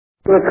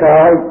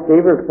College,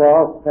 Beaver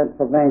Falls,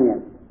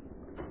 Pennsylvania.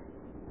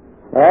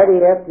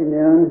 Friday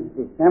afternoon,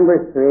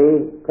 December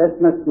 3,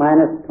 Christmas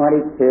minus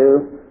 22,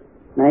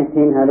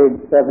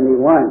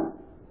 1971.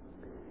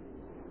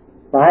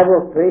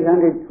 Bible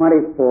 324,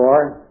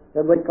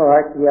 Biblical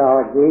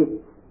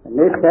Archaeology, the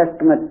New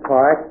Testament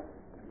part,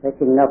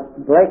 picking up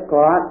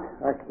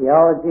Blakelock,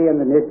 Archaeology in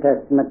the New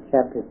Testament,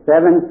 chapter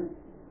 7,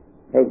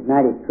 page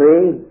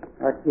 93,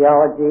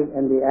 Archaeology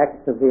and the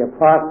Acts of the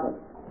Apostles.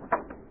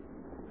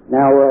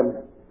 Now,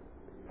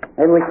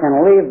 maybe we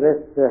can leave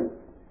this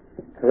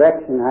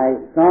correction. I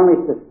strongly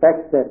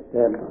suspect that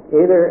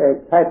either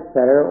a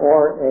typesetter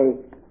or a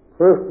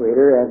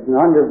proofreader at an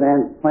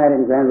underman's plant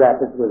in Grand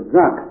Rapids was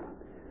drunk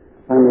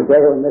on the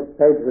day when this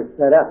page was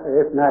set up.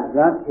 If not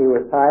drunk, he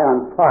was high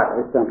on pot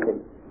or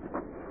something.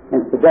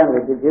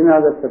 Incidentally, did you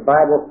know that the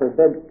Bible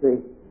forbids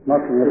the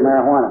smoking of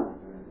marijuana?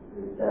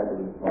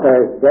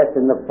 There's death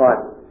in the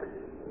pot.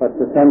 What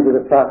the sins of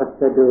the prophet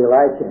said to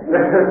Elijah.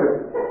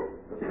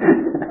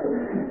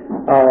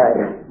 All right.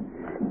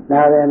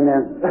 Now then,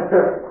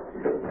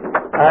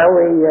 are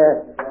we...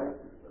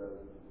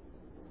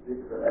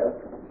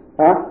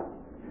 Huh?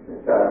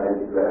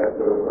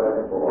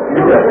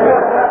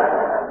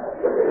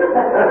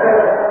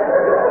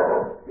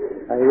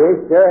 Are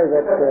you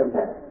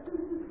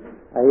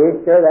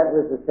sure that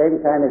was the same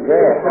kind of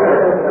grass?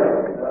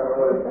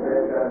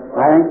 I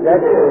think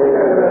that's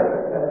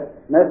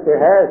Mr.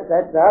 Harris,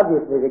 that's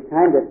obviously the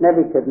kind that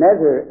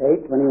Nebuchadnezzar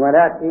ate when he went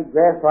out to eat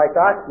grass like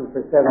oxen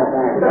for 7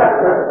 times.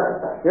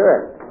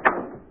 Sure.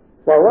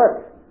 Well,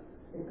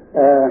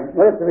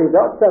 look at the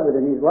results of it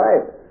in his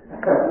life.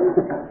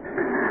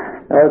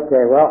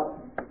 Okay, well,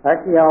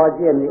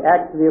 Archaeology and the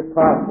Acts of the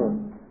Apostles.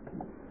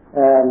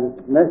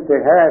 Mr.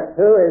 Harris,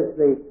 who is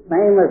the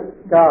famous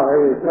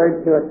scholar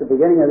referred to at the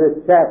beginning of this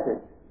chapter?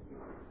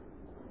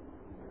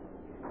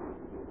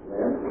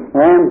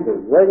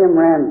 Ramsey, William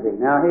Ramsey.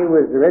 Now, he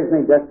was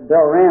originally just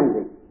Bill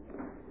Ramsey,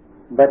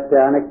 but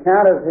on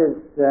account of his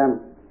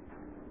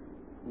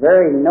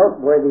very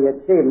noteworthy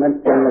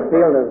achievements in the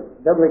field of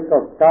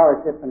biblical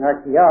scholarship and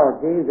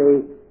archaeology,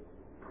 the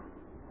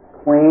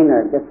Queen,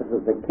 or I guess it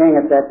was the King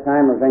at that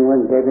time of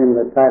England, gave him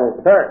the title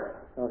Sir,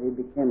 so he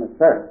became a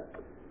Sir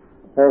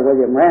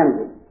William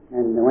Ramsey.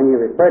 And when you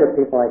refer to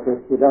people like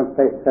this, you don't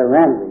say Sir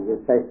Ramsey,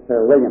 you say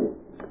Sir William,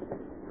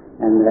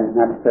 and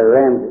not Sir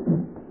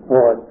Ramsey.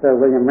 Or Sir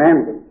William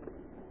Ramsey.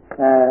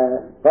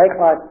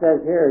 Blakelock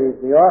says here he's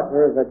the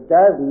author of a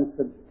dozen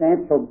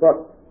substantial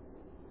books.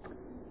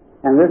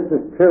 And this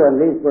is true,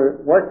 and these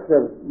were works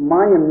of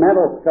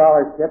monumental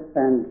scholarship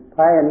and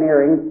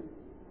pioneering,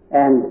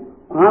 and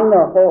on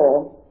the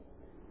whole,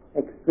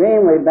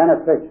 extremely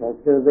beneficial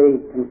to the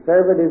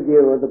conservative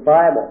view of the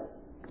Bible.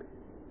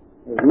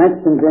 It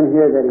mentions in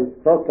here that he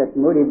spoke at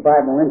Moody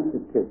Bible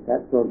Institute.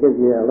 That will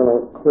give you a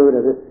little clue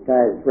to this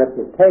guy's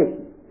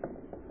reputation.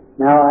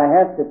 Now, I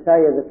have to tell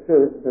you the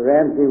truth, Sir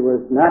Ramsey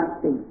was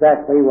not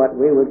exactly what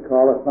we would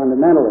call a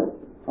fundamentalist,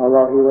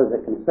 although he was a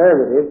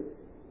conservative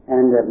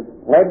and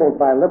labeled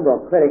by liberal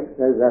critics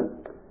as a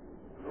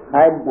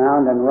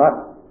hidebound and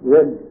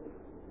rock-ribbed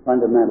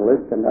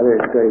fundamentalist and other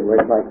dirty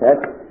words like that.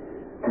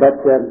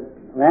 But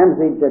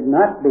Ramsey did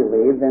not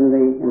believe in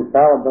the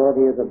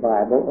infallibility of the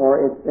Bible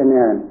or its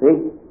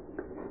inerrancy.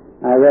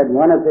 I read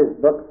one of his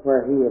books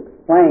where he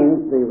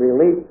explains the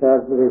release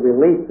of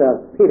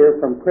Peter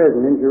from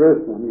prison in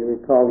Jerusalem. You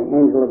recall the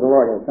angel of the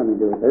Lord has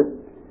something to do with this,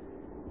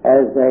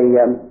 as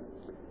a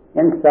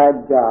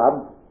inside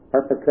job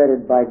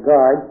perpetrated by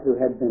guards who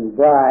had been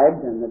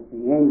bribed, and that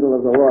the angel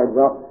of the Lord,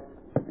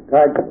 the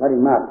guards let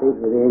him out. These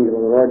were the angel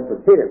of the Lord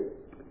for Peter.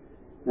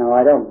 Now,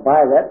 I don't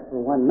buy that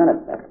for 1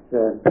 minute. That's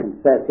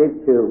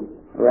concessive to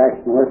a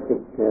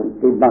rationalistic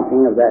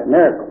debunking of that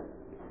miracle.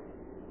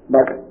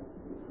 But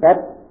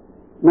that's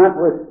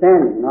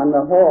notwithstanding, on the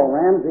whole,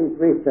 Ramsey's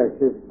research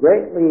has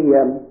greatly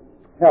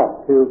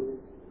helped to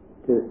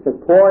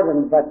support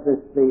and buttress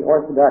the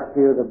orthodox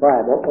view of the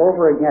Bible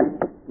over against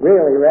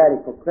really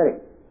radical critics.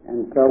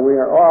 And so we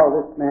are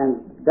all this man's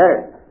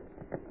debtors.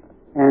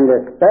 And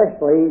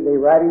especially the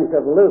writings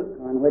of Luke,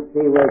 on which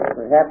he was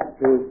perhaps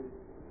the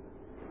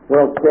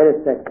world's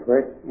greatest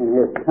expert in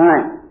his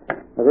time.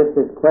 So this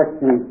is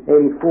question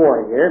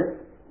 84 here,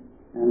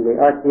 and the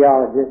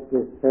archaeologist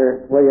is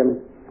Sir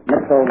William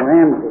Mitchell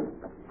Ramsey.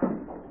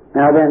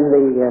 Now then,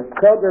 the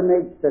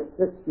pilgrimage that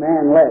this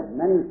man led,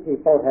 many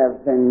people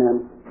have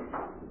been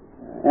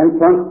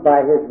influenced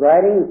by his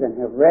writings and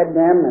have read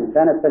them and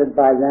benefited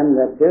by them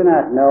that do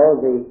not know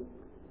the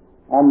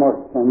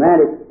almost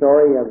romantic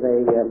story of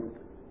a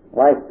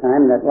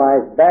lifetime that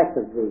lies back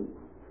of these.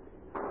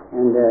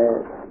 And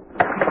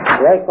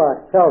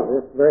Blakelock tells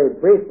us very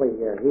briefly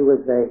here. He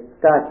was a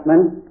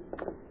Scotchman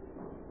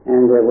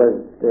and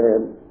was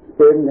a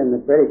student in the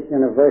British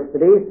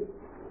universities,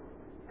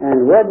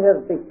 and would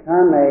have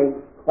become a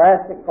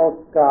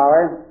classical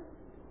scholar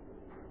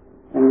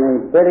in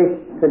the British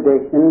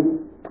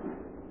tradition,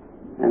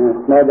 and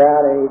was no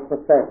doubt a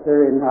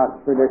professor in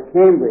Oxford or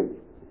Cambridge,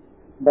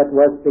 but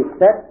was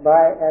beset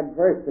by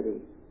adversity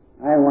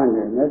I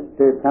wonder,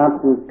 Mr.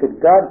 Thompson,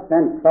 could God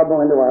send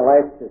trouble into our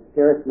life to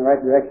steer us in the right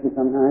direction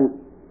sometimes?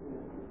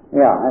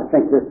 Yeah, I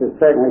think this is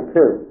certainly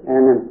true.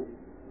 And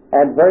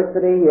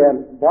adversity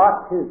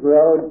blocked his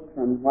road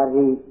from what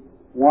he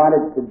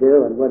wanted to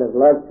do and would have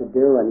loved to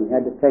do, and he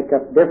had to take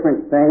up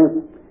different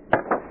things.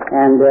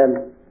 And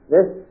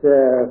this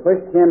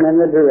pushed him in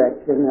the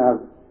direction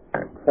of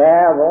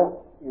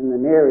travel in the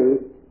Near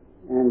East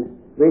and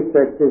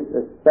researches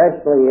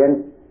especially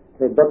in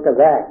the book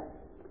of Acts.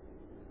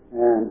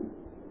 And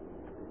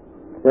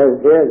it says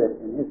here that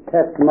in his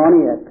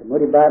testimony at the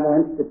Moody Bible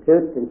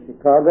Institute in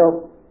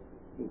Chicago,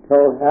 he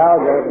told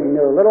how that he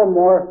knew a little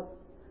more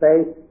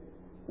faith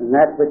than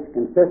that which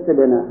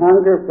consisted in a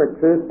hunger for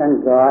truth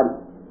and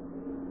God.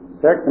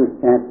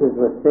 Circumstances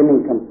with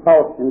seeming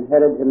compulsion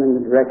headed him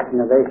in the direction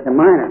of Asia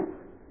Minor.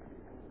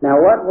 Now,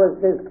 what was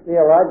his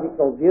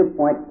theological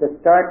viewpoint to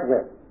start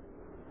with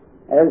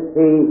as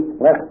he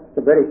left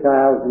the British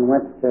Isles and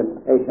went to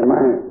Asia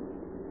Minor?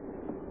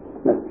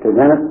 Mr.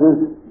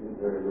 Denison,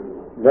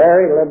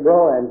 very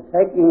liberal, and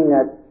taking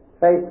at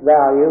face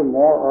value,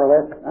 more or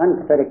less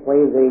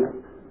uncritically, the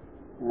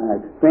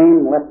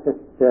extreme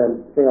leftist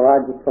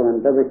theological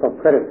and biblical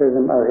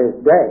criticism of his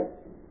day.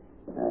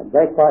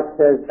 Descartes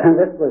says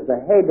this was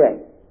the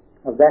heyday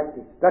of that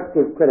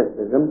destructive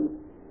criticism,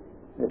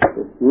 this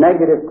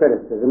negative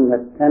criticism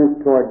that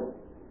tends toward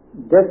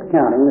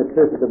discounting the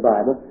truth of the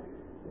Bible,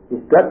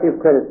 destructive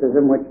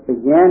criticism which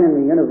began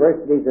in the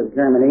universities of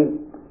Germany.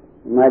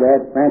 You might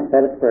add France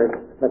had it first,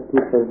 but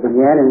it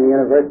began in the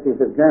universities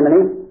of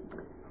Germany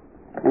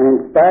and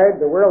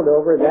inspired the world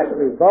over that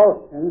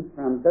revulsion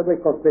from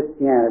biblical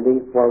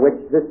Christianity for which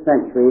this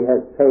century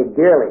has paid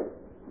dearly.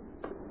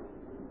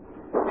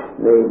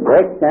 The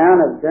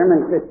breakdown of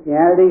German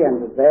Christianity and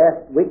the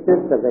vast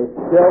weakness of a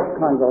still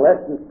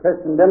convalescent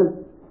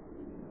Christendom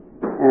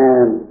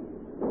and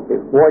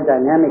before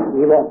dynamic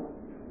evil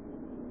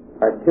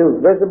are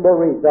two visible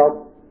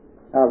results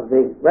of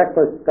the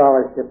reckless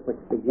scholarship which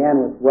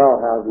began with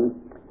Wellhausen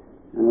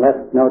and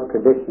left no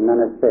tradition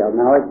unassailed.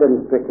 Now, it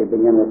didn't strictly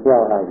begin with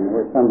Wellhausen.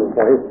 There were some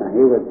before his time.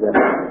 He was the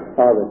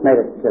fellow that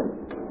made it to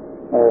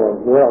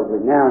world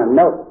renown and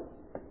note.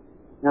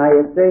 Now,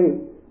 you see,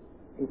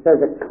 he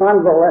says a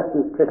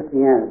convalescent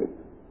Christianity,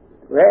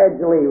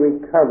 gradually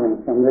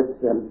recovering from this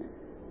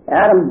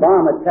atom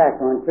bomb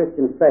attack on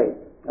Christian faith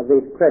of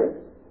these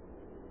critics.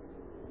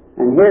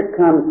 And here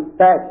comes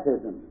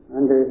fascism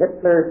under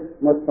Hitler,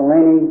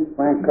 Mussolini,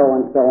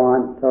 Franco, and so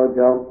on,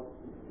 Tojo,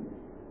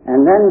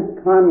 and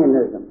then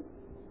communism.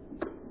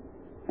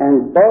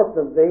 And both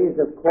of these,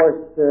 of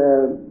course,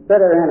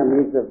 bitter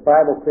enemies of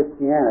Bible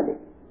Christianity.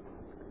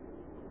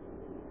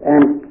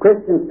 And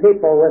Christian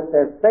people, with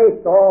their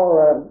faith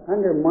all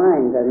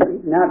undermined and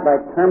eaten out by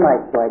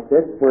termites like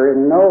this, were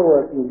in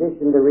no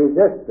condition to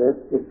resist this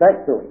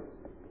effectually.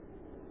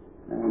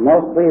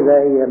 Mostly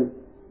they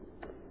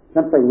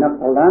simply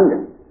knuckled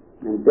under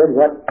and did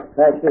what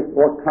fascist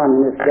or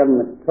communist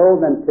governments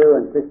told them to,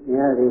 and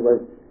Christianity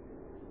was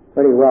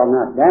pretty well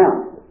knocked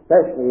down,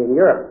 especially in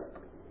Europe.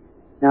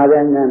 Now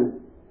then,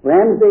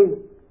 Ramsey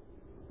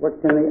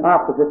worked in the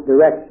opposite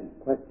direction.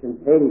 Question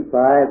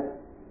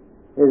 85.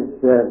 His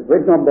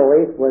original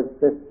belief was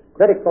this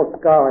critical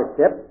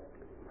scholarship.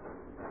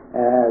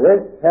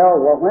 This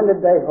held, well, when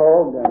did they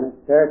hold? And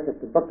it's there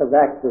that the book of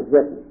Acts was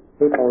written,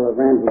 people of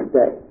Ramsey's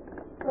day.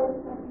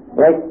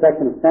 Late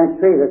 2nd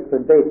century, this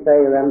would be, say,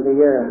 around the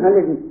year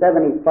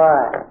 175.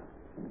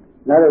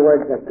 In other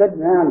words, a good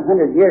round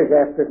 100 years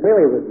after it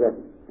really was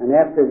written, and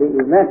after the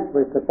events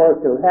were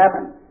supposed to have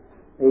happened.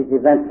 These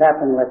events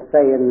happened, let's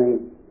say, in the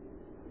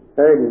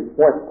 3rd and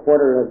 4th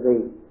quarter of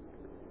the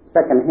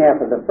second half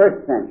of the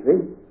 1st century,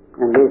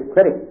 and these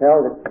critics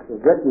held it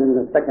was written in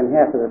the second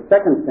half of the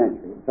 2nd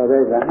century. So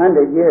there's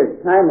 100 years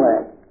time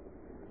lag.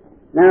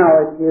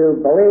 Now, if you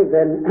believe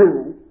in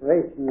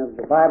inspiration of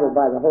the Bible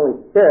by the Holy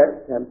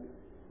Spirit,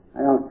 I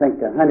don't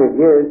think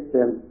 100 years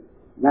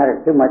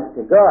matter too much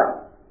to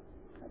God.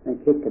 I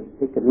think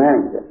he could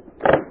manage this.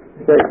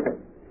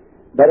 Seriously.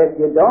 But if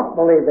you don't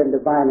believe in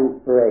divine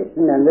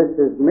inspiration, and this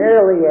is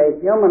merely a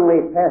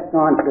humanly passed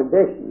on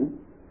tradition,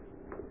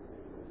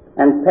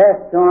 and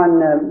passed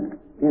on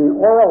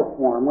in oral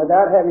form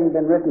without having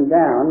been written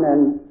down,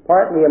 and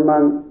partly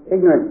among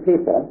ignorant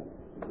people,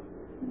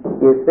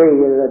 you see,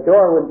 the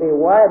door would be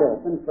wide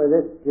open for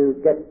this to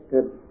get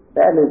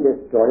badly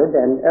distorted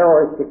and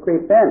errors to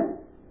creep in.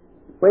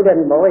 If we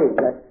didn't believe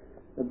that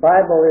the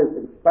Bible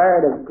is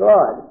inspired of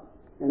God,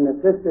 and that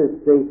this is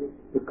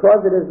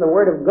because it is the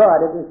Word of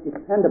God, it is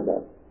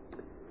dependable.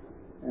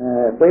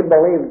 If we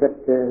believe that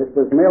it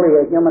was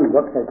merely a human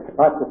book, as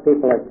lots of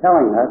people are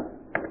telling us,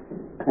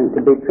 and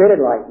to be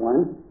treated like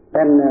one,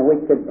 then we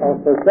could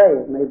also say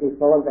it may be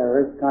full of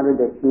errors,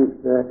 contradictions,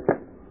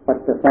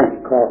 what the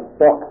French call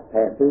faux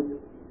passes,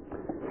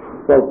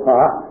 faux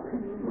pas,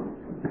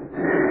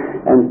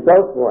 and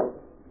so forth.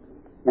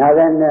 Now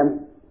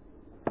then,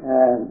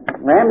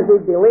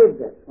 Ramsey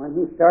believed this when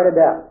he started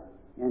out,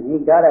 and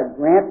he got a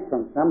grant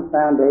from some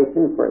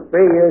foundation for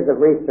 3 years of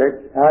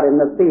research out in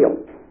the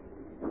field.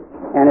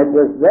 And it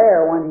was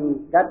there when he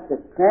got to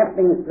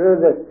tramping through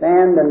the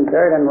sand and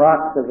dirt and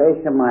rocks of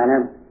Asia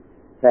Minor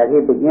that he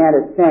began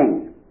to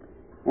change.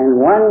 And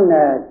one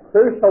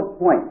crucial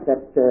point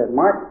that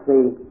marks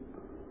the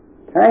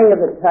turning of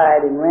the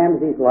tide in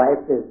Ramsey's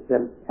life is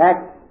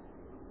Acts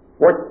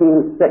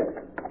 14:6.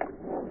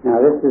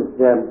 Now this is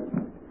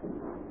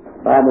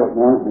Bible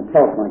known as the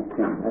telephone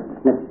screen.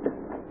 That's snitched it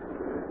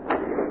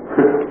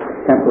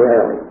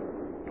temporarily.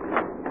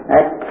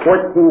 Acts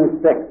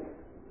 14:6.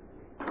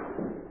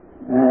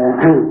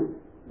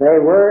 They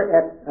were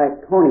at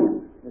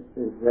Iconium. This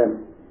is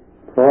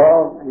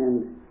Paul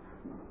and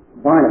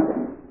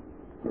Barnabas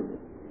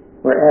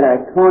were at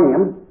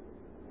Iconium,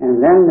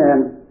 and then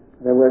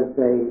there was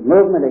a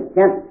movement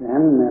against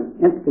them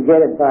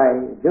instigated by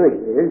Jewish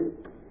leaders,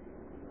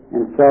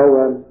 and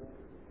so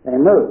they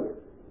moved.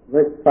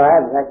 Verse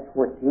 5 of Acts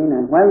 14,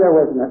 and when there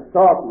was an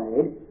assault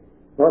made,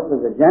 both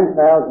of the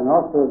Gentiles and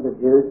also of the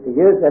Jews, to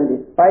use them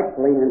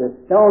despitefully and to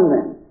stone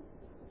them.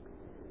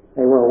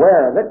 They were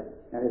aware of it,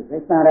 that is,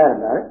 they found out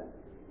about it,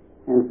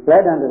 and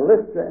fled unto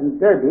Lystra and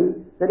Derbe,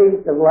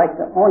 cities of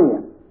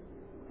Lycaonia,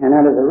 and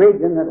unto the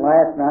region that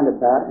lieth round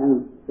about,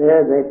 and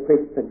there they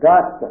preached the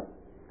gospel.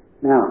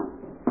 Now,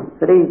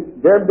 cities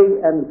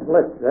Derbe and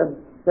Lystra,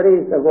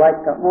 cities of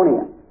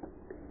Lycaonia.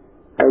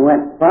 They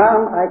went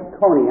from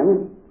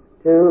Iconium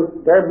to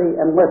Derbe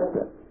and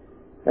Lystra.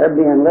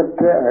 Derbe and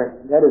Lystra are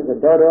dead as a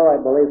dodo, I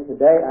believe,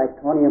 today.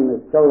 Iconium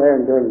is still there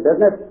and doing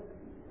business.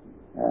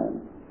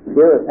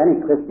 Few, if any,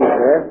 Christians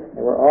there.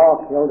 They were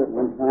all killed at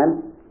one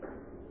time.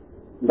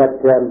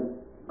 But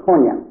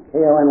Konya,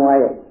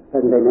 K-O-N-Y-A,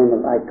 present-day name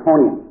of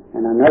Iconium.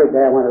 And another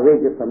day I want to read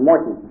you from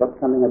Morton's book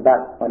something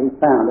about what he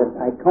found at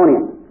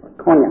Iconium, or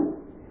Konya.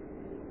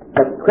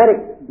 But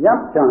critics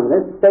jumped on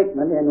this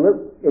statement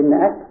in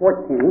Acts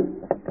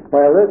 14,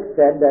 where Luke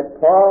said that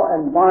Paul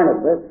and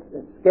Barnabas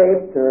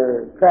escaped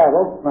or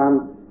traveled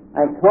from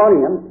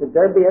Iconium to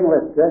Derbe and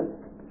Lystra,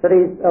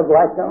 cities of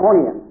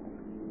Lycaonia.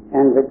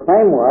 And the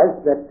claim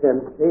was that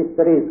these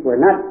cities were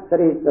not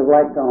cities of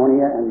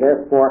Lycaonia, and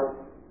therefore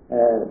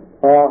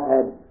Paul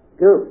had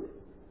goofed.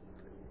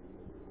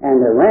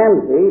 And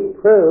Ramsey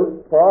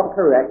proved Paul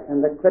correct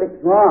and the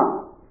critics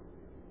wrong.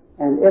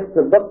 And if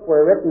the book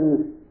were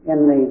written in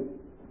the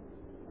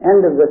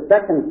end of the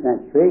 2nd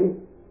century,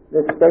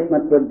 this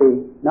statement would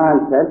be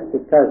nonsense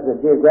because the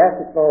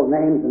geographical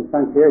names and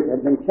frontiers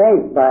had been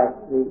changed by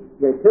the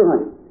year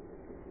 200.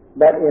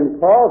 But in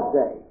Paul's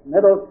day,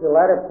 middle to the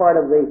latter part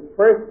of the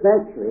 1st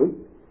century,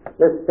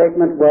 this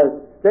statement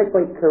was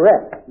strictly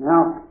correct.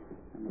 Now,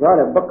 I brought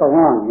a book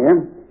along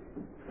here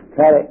to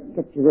try to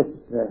get you this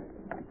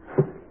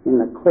in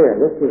the clear.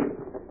 This is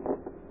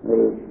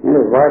the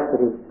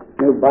InterVarsity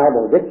New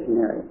Bible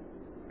Dictionary.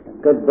 A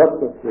good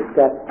book if you've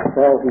got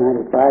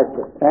 $12.95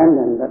 to spend,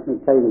 and let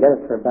me tell you, you can get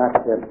it for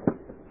about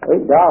 $8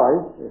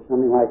 or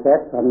something like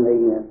that from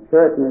the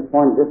Puritan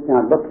Reformed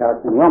Discount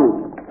Bookhouse in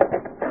Wilmington.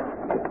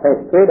 Pay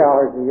 $3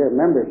 a year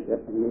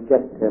membership, and you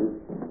get a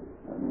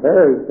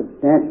very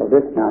substantial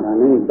discount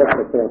on any book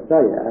that they'll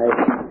sell you. I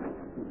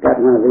got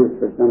one of these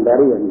for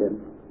somebody,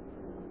 and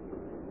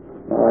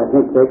I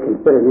think they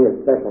consider me a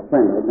special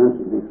friend. I've done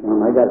some things for them.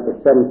 I got it for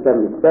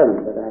 $7.77,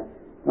 but I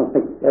don't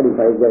think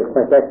anybody got it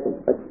quite that cheap.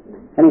 But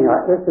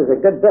anyhow, this is a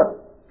good book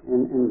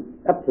and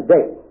up to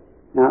date.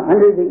 Now,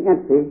 under the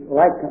entry,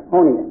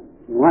 Lycaonia,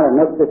 you want to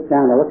note this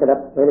down and look it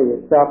up later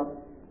yourself.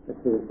 This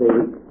is the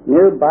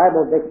New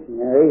Bible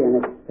Dictionary,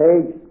 and it's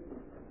page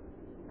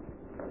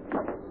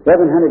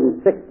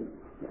 760,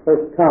 the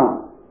first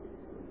column.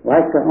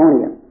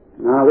 Lycaonia.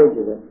 And I'll read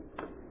you this.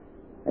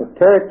 A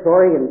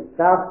territory in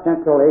South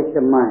Central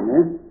Asia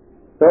Minor,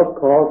 so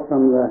called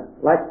from the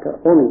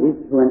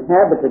Lycaonides who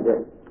inhabited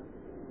it.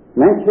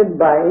 Mentioned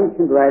by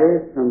ancient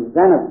writers from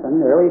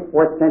Xenophon, early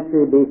 4th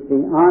century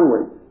BC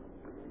onwards.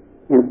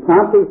 In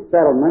Pompey's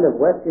settlement of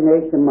Western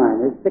Asia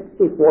Minor,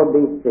 64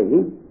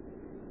 BC,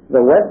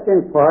 the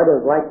western part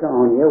of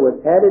Lycaonia was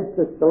added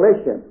to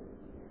Cilicia,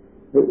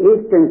 the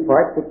eastern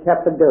part to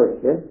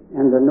Cappadocia,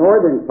 and the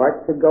northern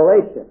part to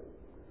Galatia,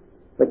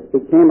 which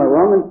became a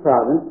Roman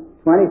province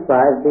 25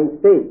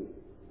 BC.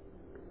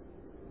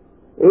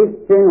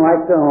 Eastern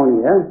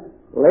Lycaonia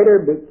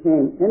later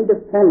became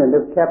independent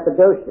of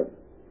Cappadocia,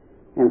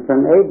 and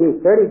from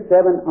AD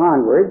 37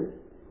 onwards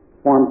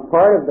formed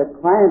part of the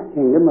client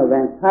kingdom of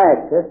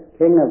Antiochus,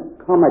 king of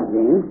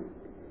Commagene,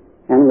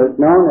 and was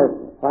known as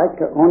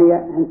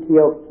Lycaonia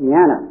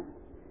Antiochiana.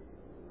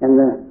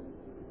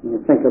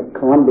 You think of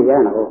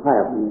Columbiana,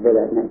 Ohio, when you hear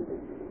that name.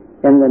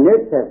 In the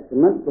New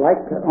Testament,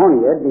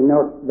 Lycaonia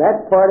denotes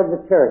that part of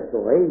the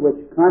territory which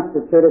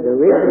constituted a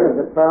region of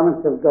the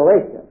province of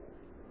Galatia.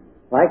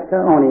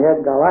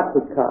 Lycaonia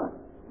Galatica.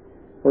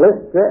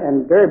 Lystra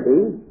and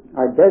Derbe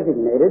are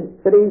designated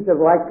cities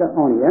of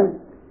Lycaonia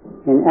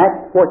in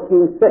Acts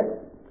 14:6.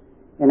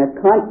 In a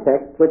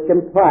context which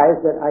implies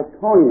that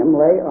Iconium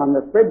lay on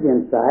the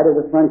Phrygian side of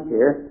the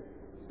frontier,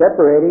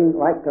 separating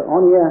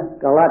Lycaonia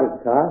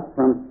Galatica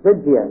from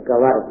Phrygia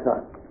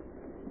Galatica.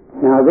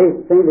 Now,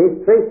 these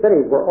three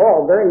cities were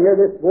all very near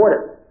this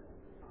border,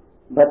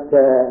 but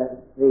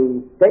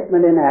the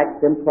statement in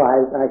Acts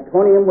implies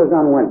Iconium was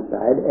on one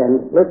side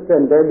and Lystra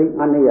and Derbe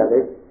on the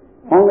other.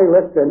 Only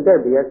Lystra and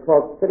Derbe are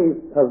called cities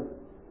of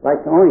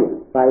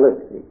Lycaonia by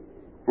Luke,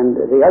 and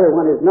the other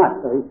one is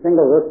not, so he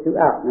singled those two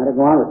out. Now to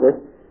go on with this,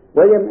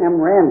 William M.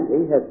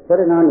 Ramsey has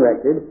put it on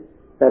record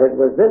that it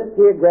was this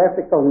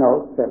geographical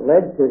note that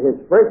led to his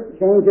first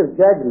change of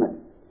judgment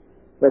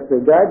with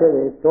regard to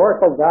the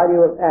historical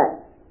value of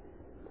Acts.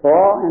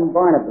 Paul and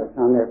Barnabas,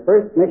 on their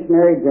first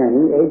missionary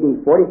journey,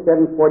 A.D.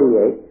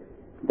 47-48,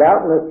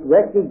 doubtless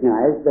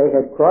recognized they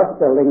had crossed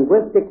a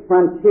linguistic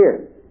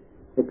frontier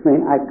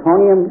between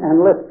Iconium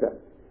and Lystra,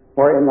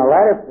 for in the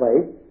latter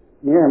place,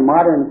 near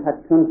modern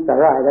Hatun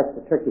Sarai, that's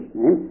the Turkish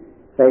name,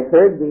 they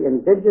heard the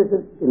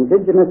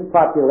indigenous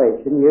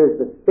population use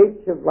the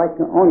speech of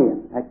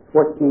Lycaonian, Acts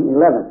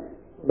 14:11,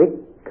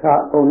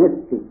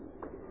 Lycaonisti.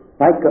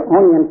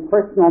 Lycaonian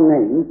personal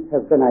names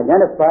have been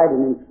identified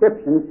in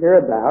inscriptions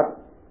hereabout.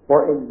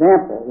 For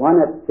example,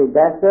 one at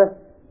Sedassa,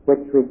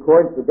 which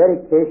records the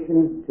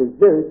dedication to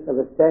Zeus of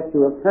a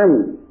statue of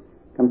Hermes.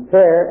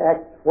 Compare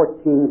Acts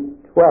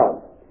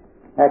 14:12.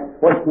 Acts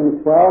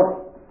 14:12,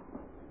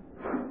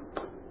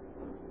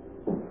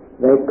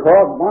 they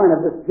called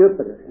Barnabas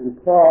Jupiter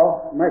and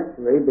Paul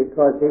Mercury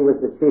because he was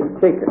the chief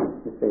speaker.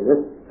 You see,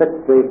 this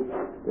fits the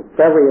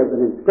discovery of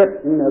an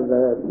inscription of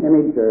an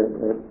image or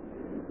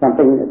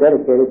something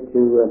dedicated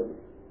to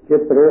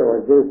Jupiter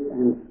or Zeus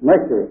and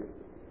Mercury.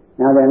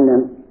 Now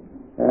then,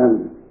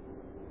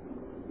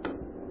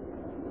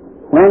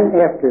 when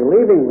after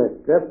leaving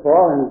Lystra,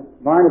 Paul and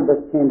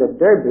Barnabas came to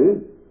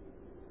Derbe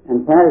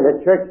and planted a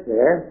church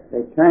there,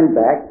 they turned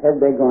back. Had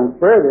they gone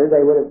further,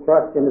 they would have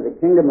crossed into the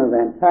kingdom of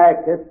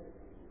Antiochus,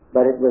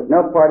 but it was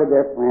no part of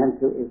their plan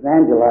to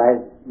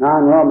evangelize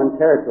non-Roman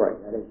territory,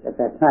 that is, at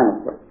that time,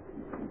 of course.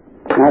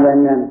 Now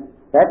then,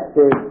 that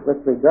is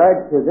with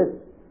regard to this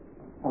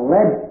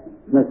alleged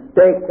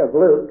mistake of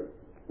Luke,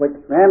 which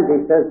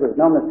Ramsey says was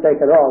no mistake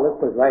at all. This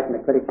was right and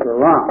the critics were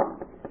wrong.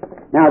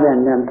 Now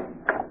then,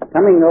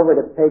 coming over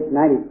to page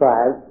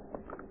 95,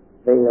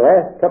 the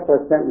last couple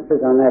of sentences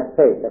on that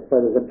page, that's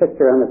where there's a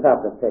picture on the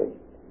top of the page.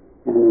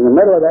 And in the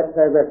middle of that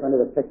paragraph under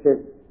the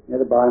picture,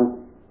 near the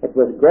bottom, it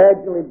was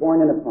gradually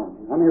borne in upon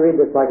me. Let me read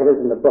this like it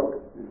is in the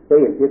book and see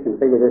if you can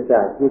figure this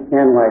out. If you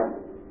can, like,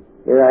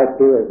 your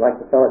IQ is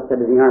like the fellow said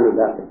to the Army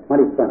doctor,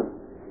 20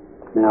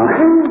 Now,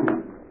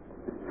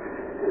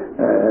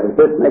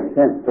 this makes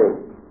sense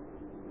too.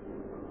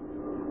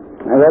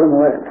 I wrote him a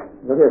letter.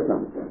 Look here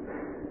from him.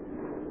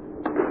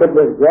 It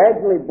was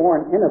gradually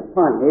borne in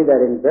upon me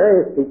that in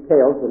various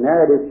details the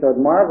narrative showed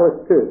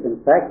marvelous truth. In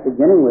fact,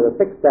 beginning with a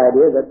fixed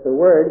idea that the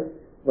Word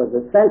was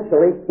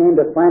essentially came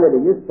to find it a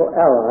useful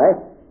ally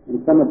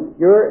in some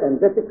obscure and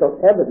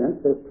difficult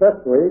evidence as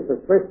trustworthy for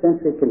first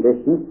century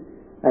conditions,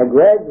 I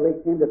gradually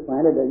came to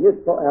find it a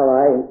useful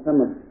ally in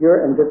some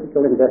obscure and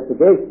difficult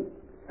investigations.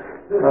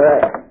 All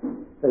right.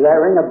 Does that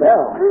ring a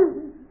bell?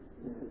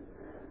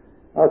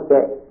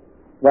 Okay.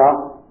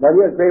 Well,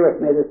 you agree with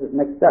me this is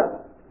mixed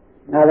up.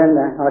 Now then,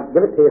 I'll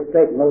give it to you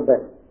straight in a little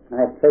bit.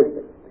 I've traced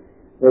it.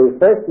 The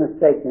first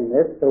mistake in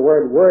this, the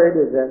word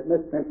is a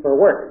misprint for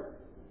work.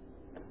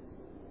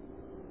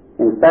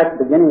 In fact,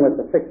 beginning with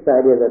the fixed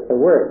idea that the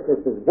word,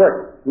 this is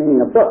work, meaning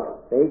a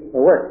book, see,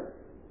 the work.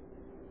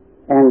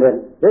 And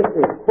this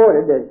is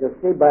quoted, as you'll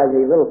see by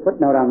the little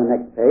footnote on the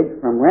next page,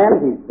 from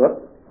Ramsey's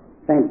book,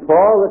 St.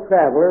 Paul the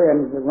Traveler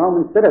and the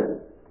Roman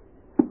Citizen.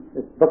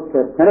 This book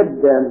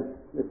printed,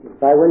 this is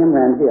by William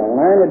Ramsey, a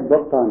learned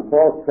book on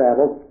Paul's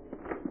travels,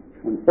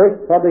 and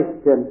first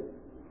published in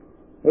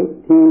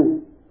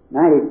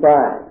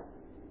 1895.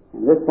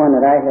 And this one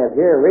that I have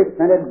here,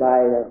 reprinted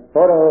by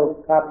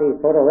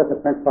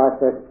photolithoprint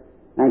process,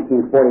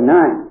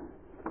 1949.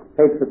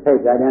 Page for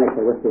page,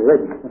 identical with the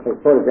original, with a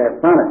photograph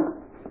from it.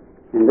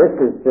 And this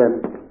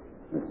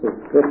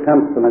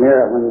comes from an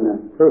era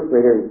when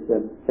proofreaders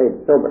stayed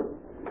sober.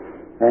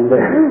 And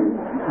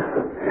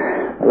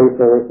at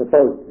least they were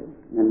supposed to.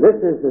 And this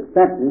is the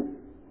sentence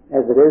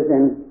as it is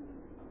in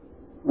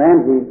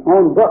Ramsey's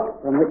own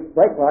book, from which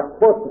Blakelock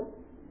quotes it.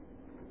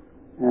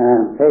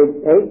 Page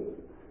 8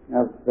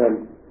 of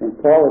St.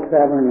 Paul the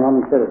Traveler and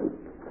Roman Citizen.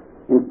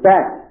 In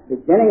fact,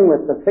 beginning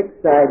with the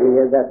fixed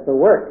idea that the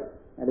work,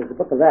 that is the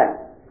book of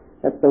Acts,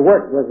 that the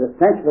work was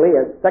essentially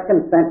a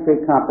second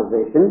century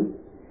composition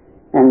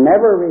and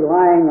never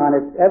relying on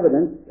its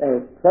evidence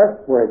as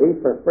trustworthy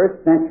for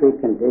first century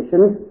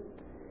conditions,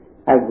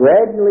 I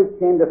gradually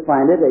came to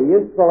find it a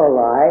useful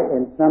ally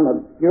in some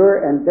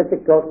obscure and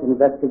difficult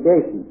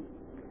investigations.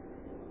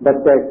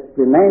 But there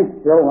remains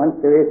still one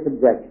serious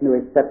objection to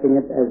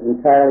accepting it as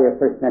entirely a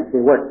first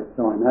century work and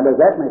so on. Now, does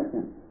that make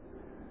sense?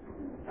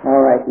 All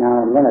right,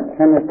 now I'm going to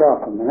turn this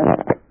off a minute.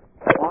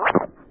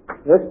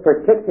 This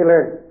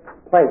particular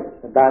place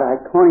about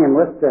Iconium,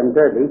 Lystra, and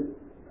Derbe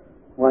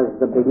was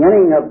the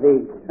beginning of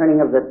the turning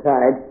of the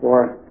tide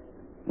for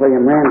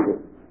William Ramsey.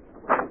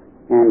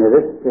 And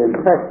this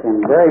impressed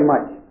him very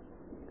much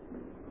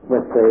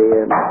with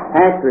the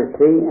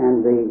accuracy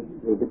and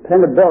the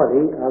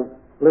dependability of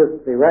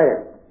Luke, the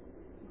writer.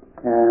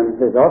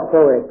 There's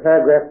also a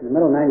paragraph in the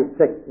middle, 96,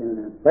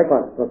 in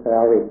Wycliffe's book that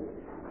I'll read.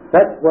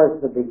 Such was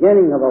the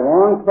beginning of a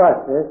long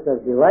process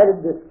of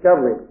delighted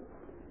discovery,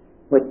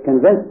 which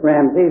convinced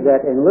Ramsay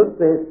that in Luke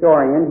the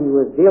historian he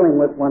was dealing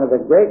with one of the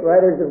great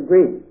writers of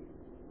Greece.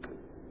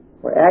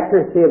 For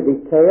accuracy of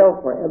detail,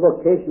 for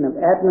evocation of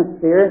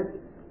atmosphere,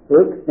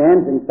 Luke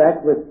stands in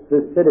fact with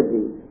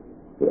Thucydides.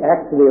 The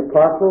Acts of the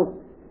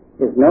Apostles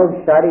is no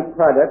shoddy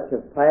product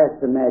of pious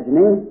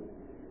imagining,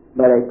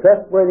 but a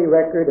trustworthy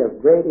record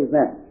of great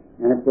events.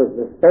 And it was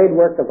the spade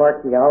work of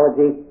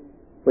archaeology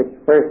which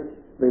first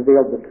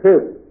revealed the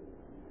truth.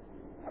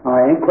 All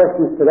right, any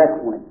questions to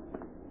that point?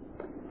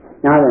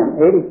 Now then,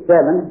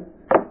 87,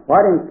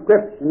 what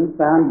inscription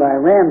found by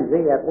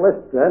Ramsay at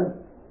Lystra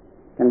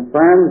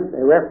confirms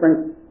a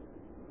reference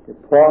to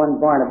Paul and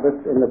Barnabas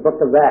in the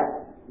book of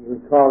Acts? You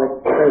recall it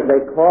says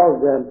they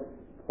called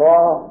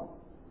Paul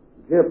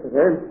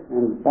Jupiter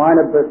and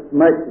Barnabas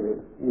Mercury.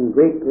 In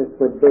Greek this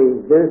would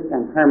be Zeus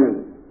and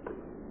Hermes.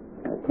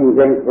 King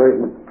James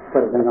Version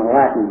put it in a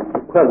Latin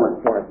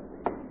equivalent for it.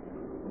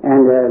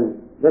 And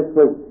this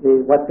was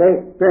what they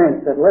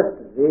experienced at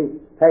Lystra.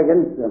 These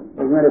pagans,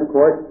 ignorant of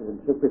course, and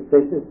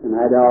superstitious and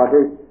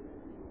idolaters,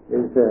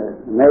 this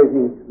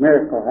amazing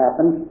miracle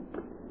happened.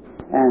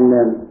 And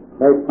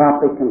they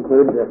promptly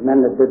conclude that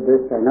men that did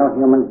this are no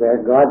humans,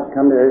 they're gods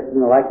come to earth in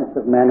the likeness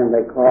of men, and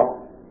they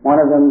call one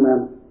of them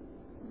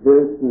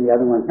Zeus and the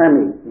other one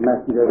Hermes, the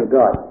messenger of the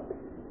god,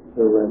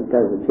 who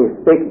does the chief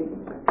speaking.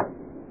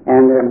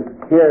 And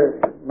here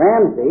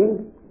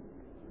Ramsay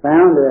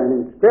found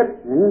an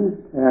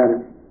inscription,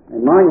 a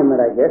monument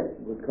I guess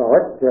we call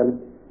it,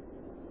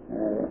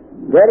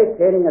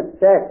 dedicating a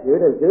statue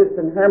to Zeus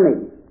and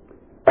Hermes.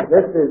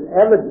 This is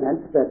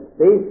evidence that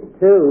these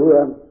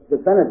two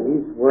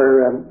divinities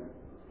were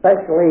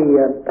especially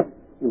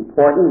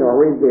important or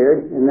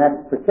revered in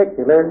that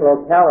particular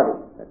locality.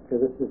 So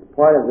this is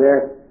part of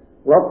their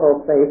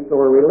local faith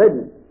or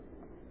religion.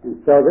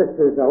 And so this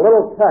is a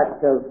little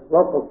touch of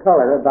local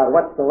color about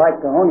what the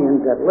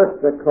Lycaonians at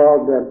Lystra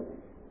called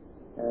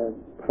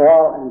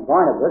Paul and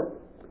Barnabas,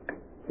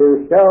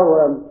 to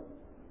show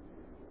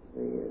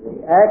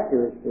the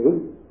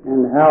accuracy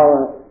and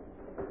how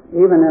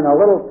even in a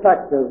little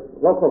touch of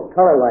local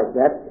color like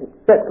that, it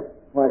fits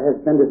what has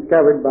been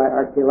discovered by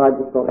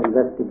archaeological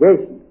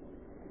investigation.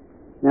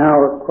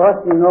 Now,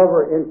 crossing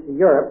over into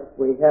Europe,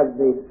 we have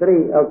the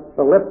city of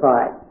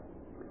Philippi.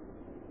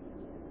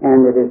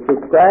 And it is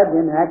described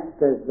in Acts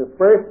as the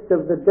first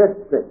of the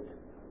districts,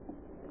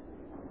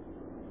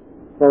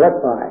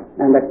 Philippi,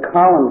 and a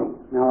colony.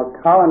 Now,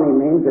 a colony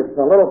means it's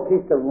a little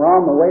piece of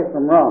Rome away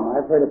from Rome.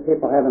 I've heard of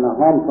people having a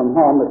home from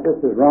home, but this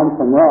is Rome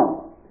from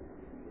Rome.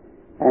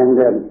 And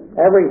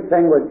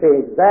everything would be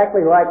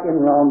exactly like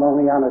in Rome,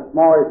 only on a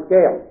smaller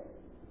scale.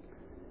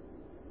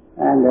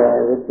 And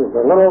this is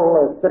a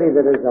little city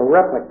that is a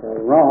replica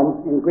of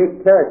Rome in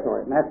Greek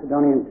territory,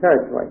 Macedonian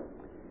territory.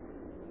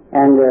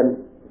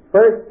 And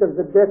first of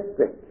the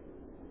district,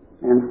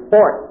 and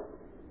fourth,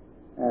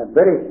 a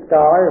British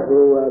scholar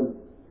who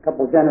a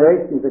couple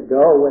generations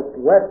ago with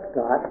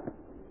Westcott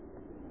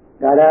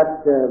got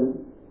out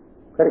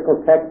critical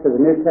texts of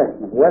the New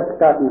Testament.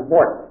 Westcott and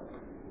Hort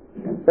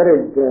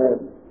considered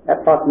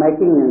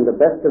epoch-making and the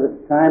best of its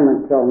time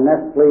until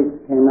Nestle's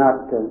came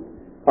out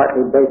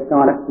partly based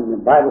on it, and the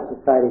Bible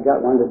Society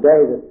got one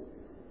today that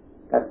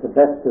got the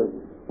best of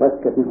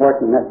Westcott and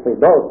Hort and Nestle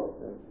both.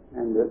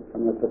 And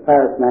from the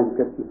papyrus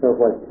manuscripts and so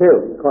forth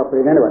too,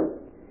 incorporated into it.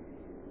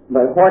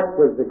 But Hort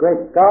was the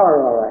great scholar,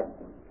 all right.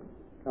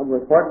 The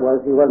trouble with Hort was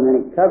he wasn't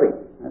any covey.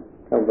 That's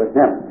the trouble with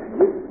him.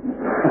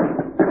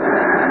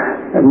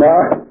 No,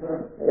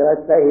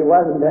 let's say he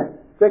wasn't a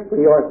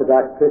strictly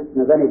Orthodox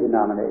Christian of any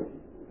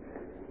denomination.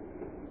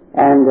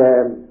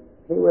 And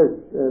he was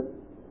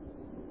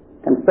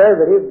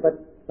conservative, but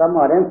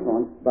somewhat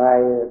influenced by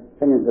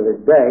opinions of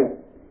his day.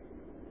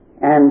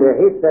 And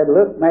he said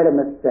Luke made a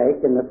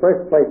mistake. In the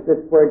first place,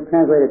 this word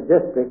translated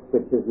district,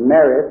 which is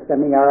meris,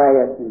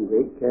 M-E-R-I-S in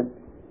Greek,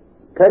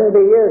 couldn't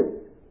be used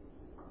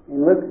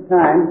in Luke's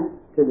time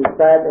to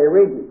describe a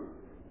region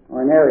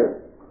or an area.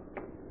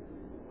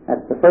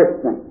 That's the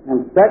first thing.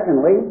 And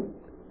secondly,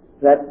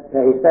 that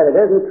he said it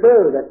isn't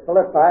true that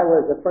Philippi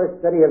was the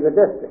first city of the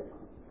district.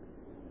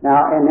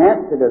 Now, in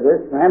answer to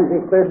this,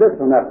 Ramsay cleared this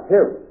one up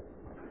too.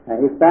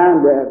 He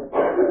found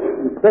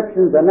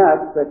inscriptions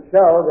enough that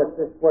show that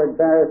this word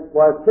meris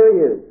was too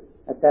used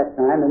at that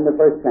time in the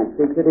first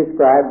century to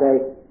describe a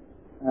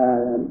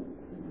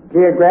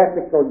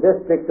geographical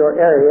district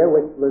or area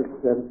which was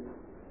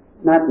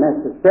not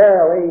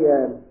necessarily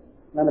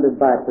limited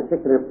by a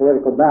particular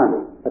political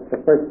boundary, but the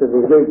first of the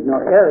region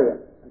or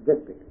area of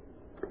district.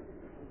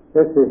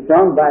 This is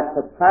shown by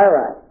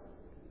papyri.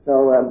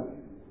 So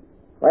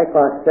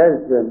Wycliffe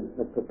says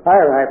the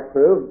papyri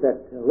proved that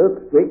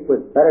Luke's Greek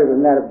was better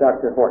than that of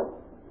Dr. Hort.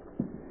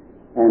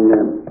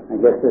 And I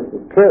guess this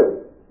is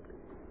true.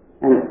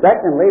 And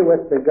secondly,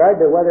 with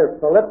regard to whether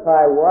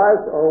Philippi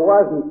was or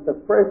wasn't the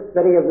first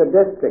city of the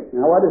district.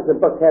 Now, what does the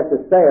book have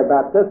to say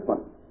about this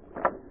one?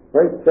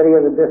 First city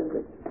of the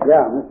district.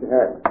 Yeah, Mr.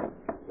 Harris.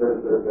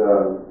 Says that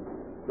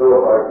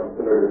Philip, I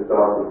consider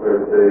itself the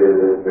third city of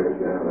this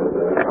district as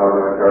a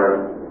common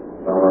occurrence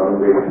among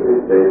the city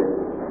states.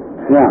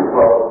 Yeah.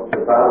 Called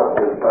the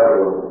battlefield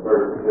title of the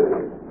first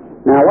city.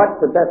 Now,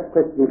 what's the best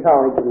Christian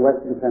college in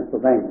Western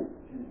Pennsylvania?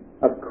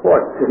 Of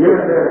course.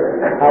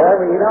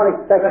 However, you don't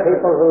expect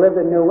people who live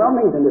in New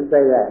Wilmington to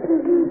say that.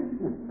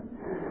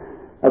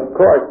 Of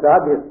course,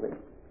 obviously.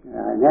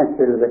 In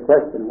answer to the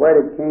question, where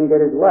did Cain get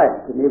his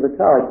wife? Geneva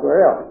College.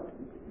 Where else?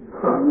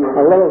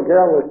 A little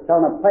girl was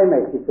telling a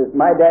playmate, she says,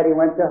 my daddy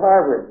went to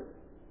Harvard.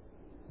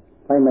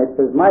 Playmate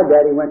says, my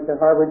daddy went to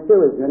Harvard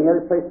too. Is there any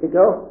other place to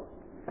go?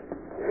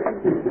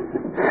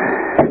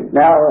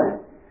 Now,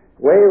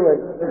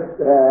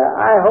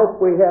 I hope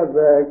we have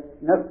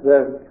enough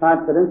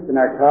confidence in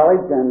our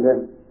college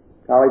and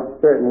college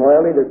spirit and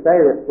loyalty to say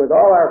that with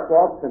all our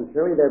faults, and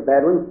surely they're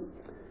bad ones,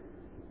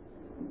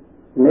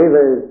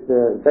 Geneva is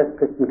the best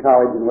Christian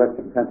college in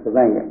Western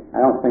Pennsylvania. I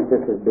don't think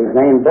this is the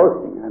vain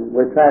boasting.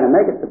 We're trying to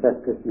make it the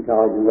best Christian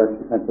college in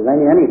Western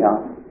Pennsylvania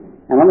anyhow.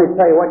 And let me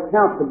tell you, what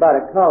counts about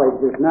a college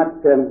is not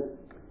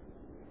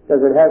does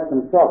it have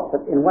some faults,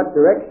 but in what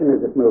direction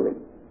is it moving?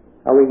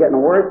 Are we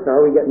getting worse or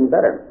are we getting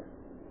better?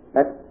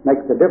 That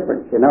makes a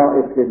difference. You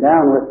know, if you're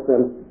down with,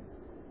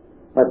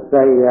 let's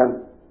say,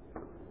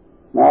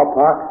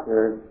 smallpox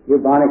or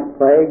bubonic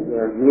plague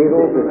or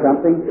measles or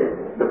something,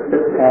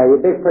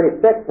 you'd be pretty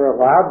sick for a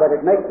while, but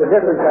it makes a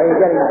difference. Are you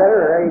getting better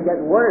or are you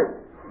getting worse?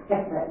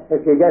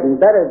 If you're getting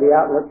better, the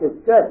outlook is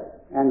good.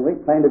 And we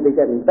claim to be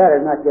getting better,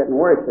 not getting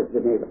worse at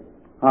Geneva.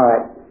 All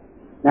right.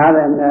 Now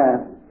then,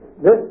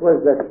 this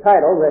was the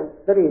title that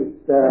cities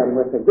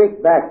with a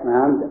Greek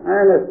background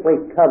earnestly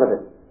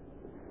coveted,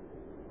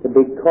 to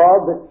be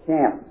called the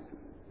champs,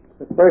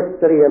 the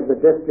first city of the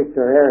district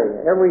or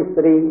area. Every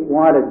city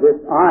wanted this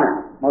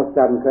honor. Most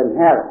of them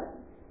couldn't have it.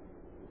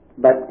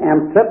 But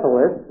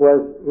Amphipolis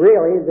was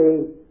really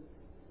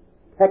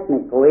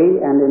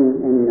technically and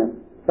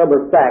in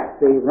sober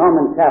fact, the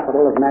Roman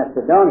capital of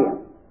Macedonia.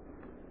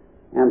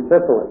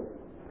 Amphipolis.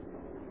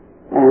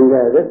 And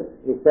this,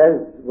 he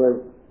says, was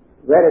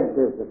rated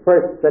as the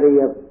first city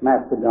of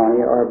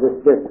Macedonia or of this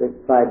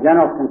district by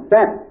general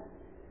consent.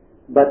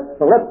 But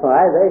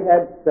Philippi, they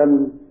had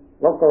some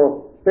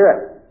local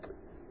spirit.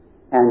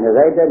 And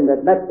they didn't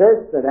admit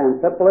this, that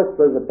Amphipolis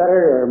was a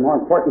better or more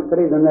important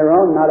city than their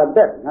own, not a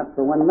bit, not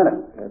for 1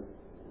 minute.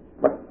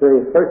 What's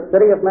the first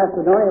city of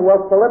Macedonia?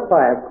 Well,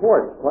 Philippi, of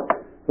course.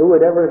 Who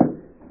would ever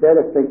dare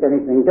to think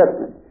anything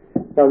different?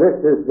 So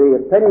this is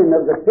the opinion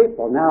of the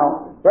people.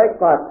 Now,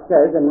 Breitbart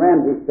says, and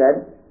Ramsey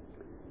said,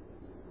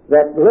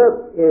 that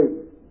Luke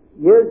is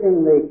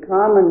using the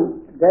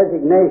common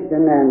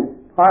designation and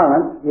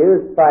parlance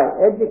used by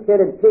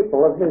educated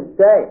people of his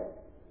day.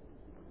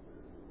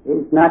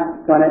 He's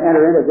not going to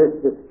enter into this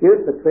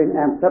dispute between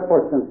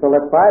Amphipolis and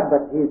Philippi,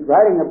 but he's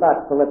writing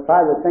about Philippi,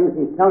 the things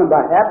he's telling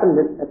about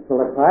happened at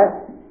Philippi,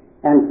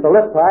 and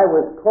Philippi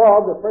was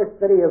called the first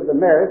city of the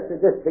Maris, the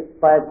district,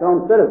 by its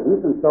own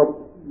citizens, and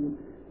so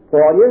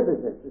Paul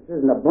uses this. This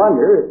isn't a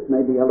blunder. It's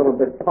maybe a little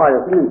bit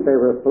partisan in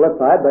favor of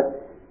Philippi,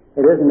 but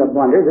it isn't a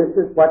blunder. This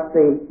is what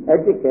the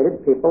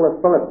educated people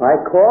of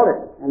Philippi called it,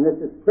 and this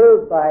is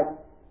proved by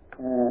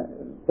a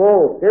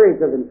whole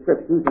series of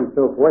inscriptions and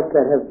so forth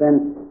that have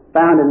been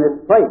found in this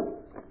place.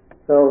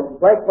 So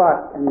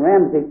Breitbart and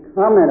Ramsey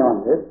comment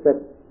on this, that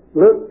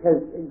Luke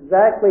has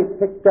exactly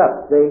picked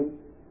up the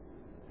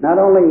not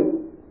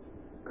only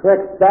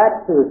correct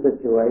facts of the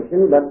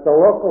situation, but the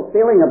local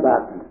feeling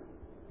about them.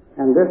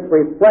 And this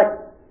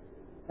reflects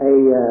a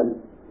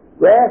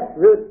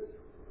grassroots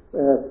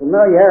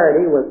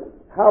familiarity with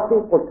how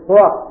people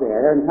talked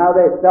there and how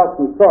they felt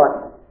and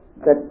thought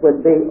that would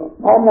be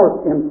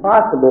almost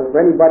impossible for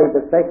anybody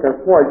to fake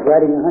or forge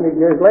writing 100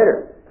 years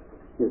later.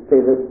 You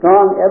see, there's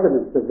strong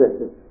evidence of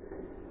this.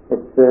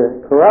 It's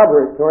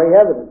corroboratory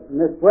evidence in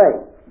this way.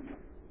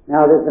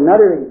 Now, there's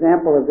another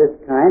example of this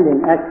kind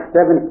in Acts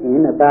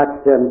 17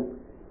 about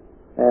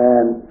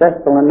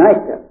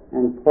Thessalonica.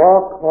 And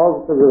Paul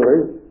calls the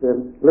rulers,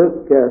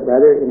 Luke,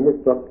 in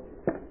his book,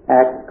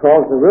 Acts,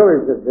 calls the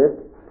rulers of this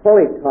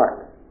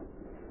polycarps.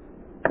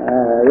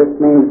 This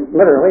means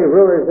literally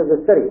rulers of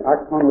the city.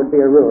 Archon would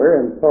be a ruler,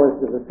 and Polis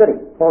is a city.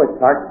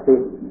 Polycarps, the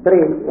city,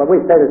 what we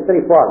say the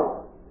city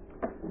fathers.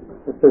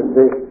 This is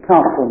the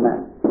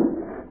councilmen.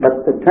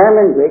 But the term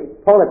in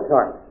Greek,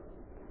 polycarps.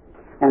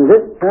 And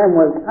this term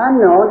was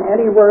unknown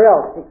anywhere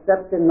else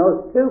except in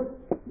those two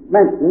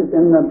mentions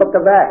in the book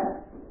of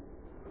Acts.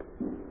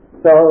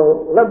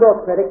 So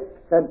liberal critics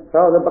said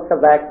throw the book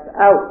of Acts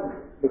out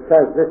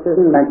because this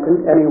isn't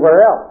mentioned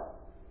anywhere else.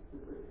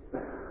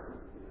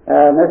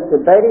 Mr.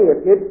 Beatty,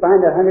 if you'd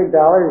find $100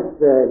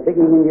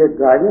 digging in your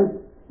garden,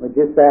 would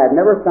you say, I've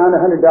never found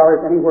 $100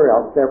 anywhere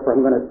else, therefore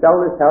I'm going to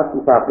sell this house and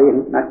property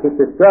and not keep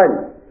this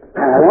garden.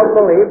 And I won't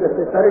believe that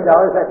this $100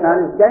 I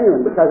found is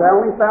genuine because I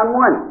only found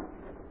one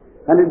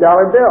 $100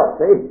 bill,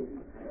 see?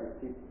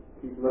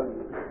 Keep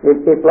looking.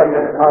 You'd keep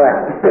looking. All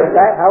right.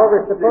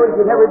 However, suppose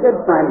you never did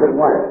find but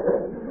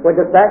one. Would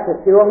the fact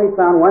that you only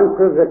found one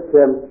prove that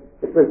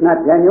it was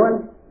not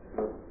genuine?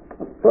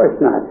 Of course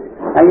not.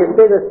 Now you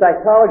see the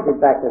psychology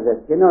back of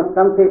this. You know,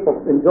 some people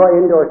enjoy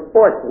indoor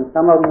sports, and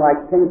some of them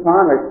like ping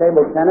pong or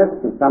table tennis,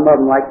 and some of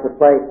them like to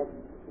play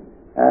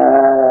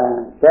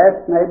chess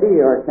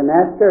maybe, or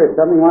canasta or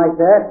something like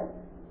that,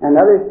 and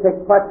others take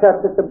pot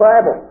shots at the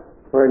Bible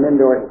for an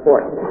indoor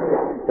sport.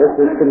 This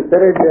is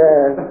considered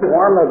a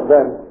form of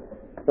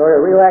sort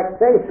of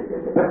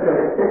relaxation.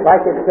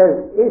 Like it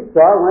says,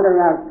 Esau went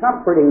around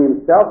comforting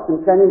himself,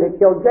 intending to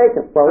kill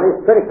Jacob. Well,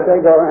 these critics, they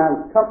go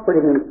around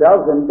comforting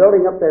themselves and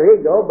building up their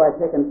ego by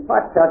taking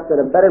pot shots at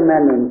a better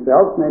man than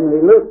themselves,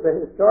 namely Luke, the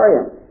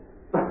historian.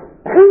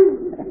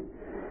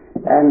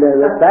 And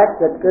the fact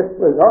that this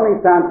was only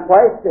found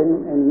twice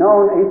in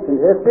known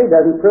ancient history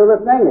doesn't prove a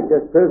thing. It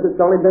just proves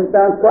it's only been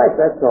found twice,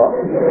 that's all.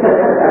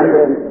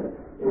 And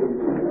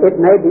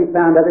it may be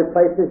found other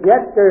places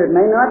yet, or it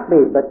may not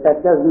be, but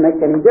that doesn't make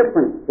any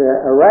difference.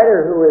 A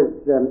writer who is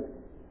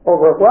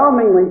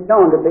overwhelmingly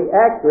shown to be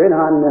accurate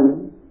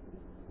on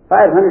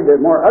 500 or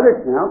more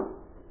other counts,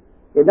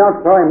 you don't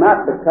throw him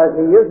out because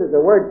he uses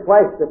a word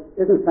twice that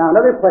isn't found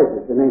other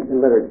places in ancient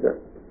literature.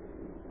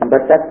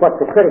 But that's what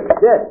the critics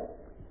did.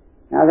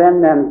 Now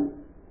then,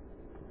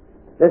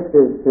 this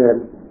is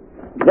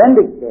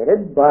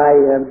vindicated by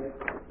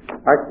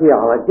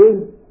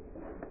archaeology.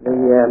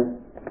 The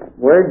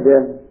word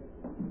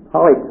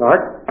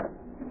polycarp.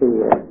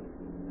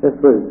 This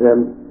was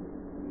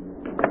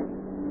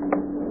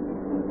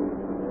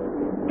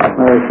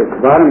at the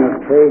bottom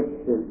of page.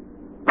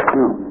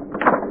 No,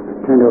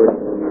 turned over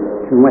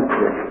too much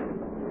here.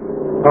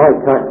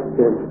 Polycarp,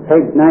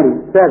 page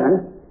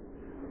 97,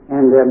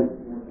 and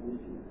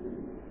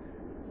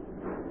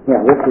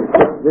yeah,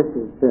 this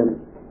is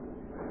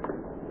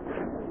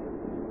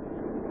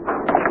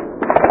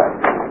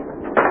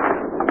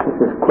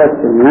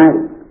question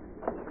 90.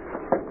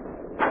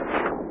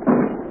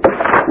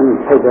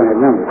 Page on our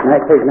numbers.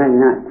 Page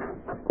 99.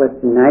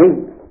 Question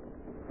 90.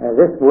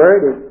 This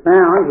word is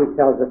found, he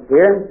tells us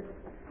here,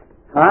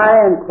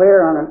 high and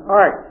clear on an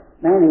arch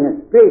spanning a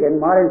street in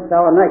modern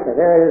Salonika.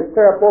 There it is,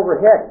 clear up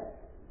overhead.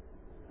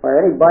 For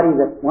anybody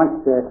that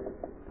wants to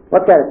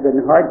look at it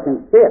and hard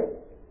can see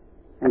it.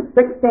 And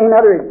 16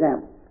 other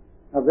examples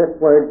of this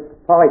word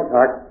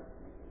polycarp.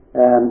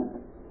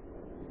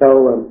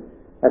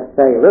 Let's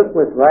say Luke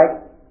was right,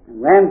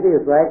 and Ramsey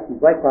is right,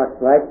 and Blakelock's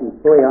right, and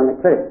Fooey on the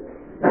critics.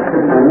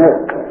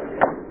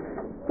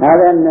 Now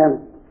then,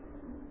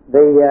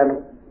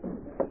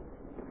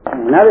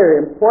 another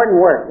important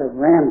work of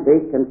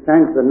Ramsey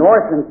concerns the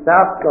North and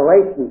South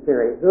Galatian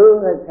theory.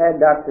 Who has had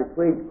Dr.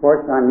 Tweed's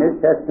course on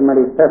New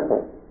Testament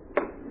epistles?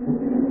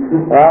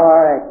 Well,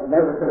 all right.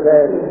 Mr.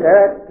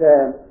 Barrett,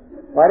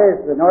 what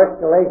is the North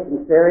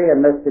Galatian theory?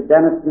 And Mr.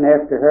 Dennison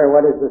after her,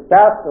 what is the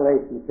South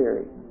Galatian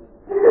theory?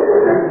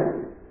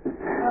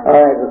 All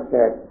right, Mr.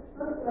 Barrett.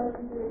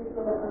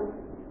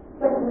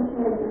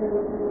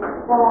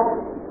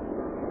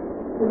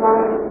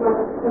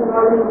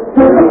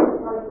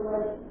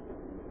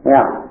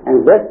 Yeah,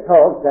 and this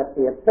holds that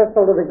the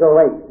Epistle to the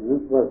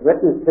Galatians was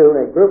written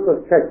to a group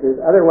of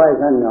churches otherwise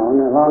unknown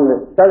along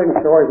the southern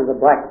shores of the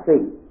Black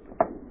Sea.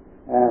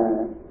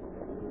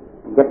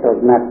 Get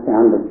those maps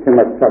down, but too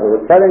much trouble.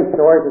 The southern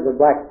shores of the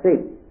Black Sea.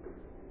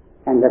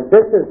 And that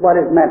this is what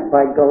is meant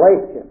by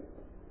Galatia.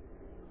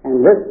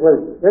 And this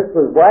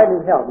was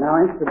widely held. Now,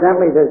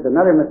 incidentally, there's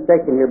another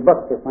mistake in your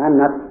book, if I'm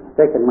not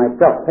mistaken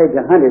myself. Page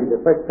 100,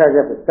 the first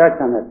paragraph that starts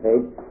on that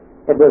page,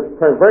 it was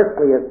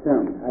perversely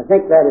assumed. I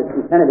think that is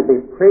intended to be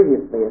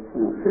previously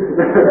assumed.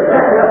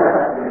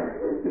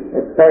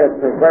 It's sort of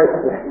perverse,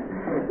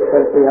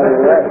 but the other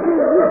way.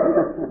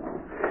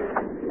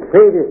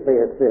 Previously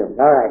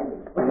assumed. All right.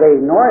 The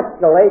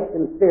North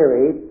Galatian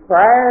theory,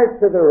 prior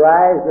to the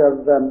rise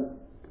of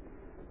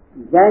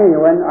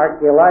genuine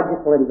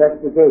archaeological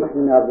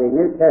investigation of the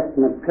New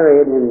Testament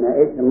period in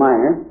Asia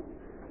Minor,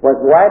 was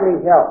widely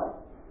held.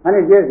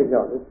 100 years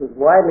ago, this was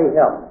widely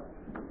held.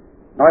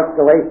 North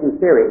Galatian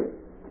theory,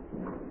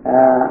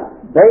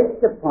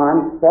 based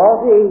upon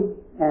faulty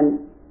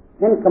and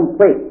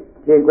incomplete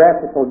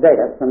geographical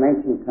data from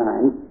ancient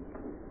times,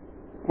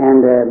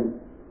 and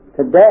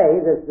today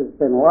this has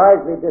been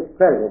largely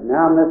discredited.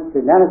 Now,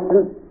 Mr.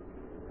 Dennison,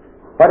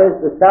 what is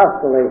the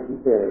South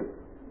Galatian theory?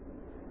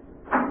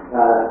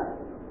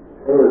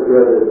 It was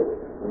really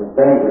an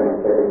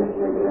abandonment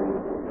definition again,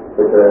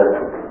 with the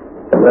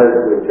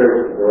letter to the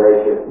church of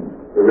Galatia,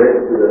 the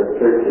written to the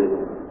churches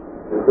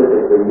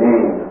specifically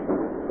named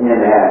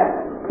in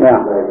Acts,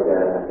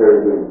 like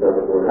Derbe and so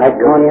forth.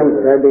 Iconium,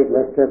 Derbe,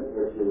 Lystra.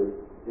 Which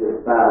is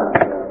found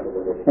in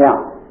Galatia. Yeah.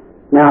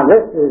 Now,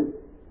 this is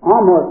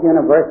almost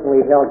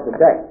universally held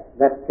today,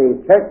 that the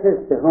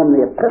churches to whom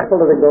the Epistle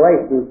to the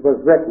Galatians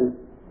was written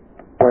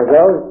were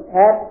those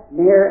at,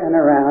 near, and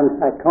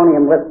around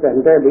Iconium, Lystra,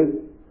 and Derbe,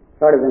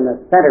 sort of in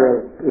the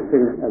center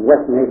of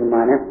Western Asia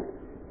Minor.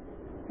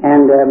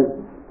 And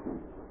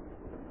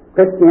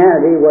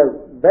Christianity was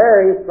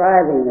very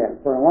thriving there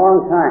for a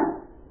long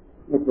time.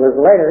 It was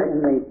later, in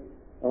the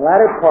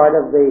latter part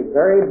of the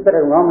very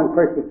bitter Roman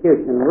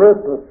persecution,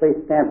 ruthlessly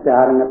stamped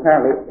out, and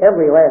apparently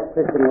every last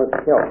Christian was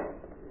killed.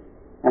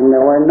 And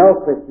there were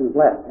no Christians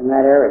left in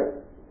that area.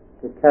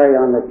 to carry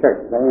on the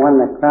church. They won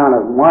the crown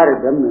of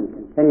martyrdom and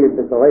continued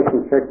the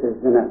Galatian churches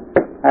in a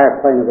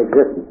higher plane of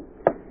existence.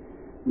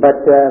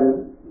 But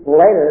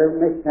later,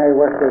 missionary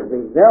work was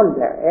resumed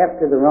there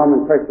after the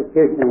Roman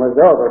persecution was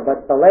over,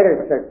 but the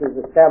later churches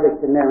established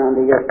in there around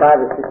the year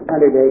 500 or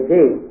 600 AD,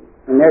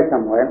 in there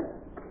somewhere,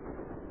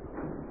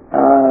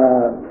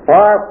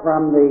 far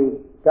from the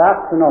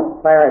doctrinal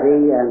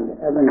clarity and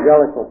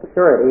evangelical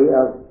purity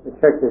of the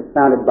churches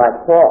founded by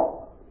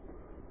Paul,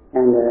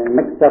 and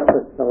mixed up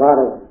with a lot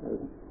of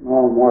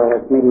more or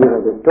less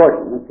medieval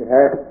distortion. Mr.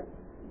 Harris?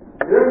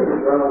 During the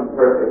Roman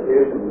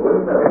persecution,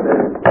 wouldn't that have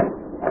been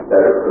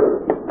better for,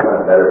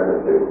 not better than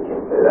the Jews,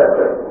 can't say that,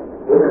 but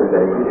wouldn't it have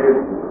been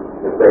easier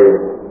if they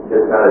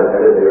just not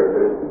admitted they were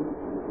Christians?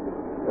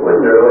 It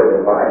wouldn't have really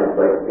been fine. It's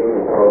like being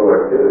in World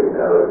War II, you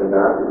know, with the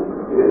Nazis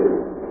and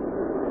Jews.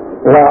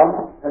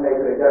 Well, and they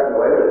could have gotten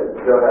away with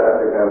it, still had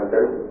underground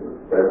churches.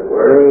 The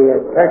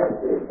church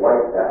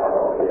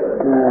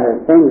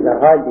seems a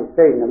hard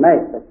decision to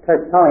make, but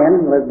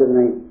Tertullian lived in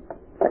the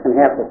second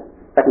half of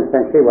the 2nd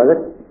century, was it?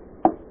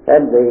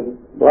 Said the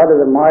blood of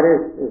the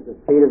martyrs is the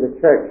seed of the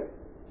church.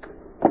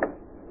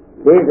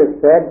 Jesus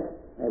said,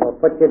 they will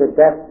put you to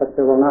death, but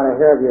there will not a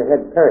hair of your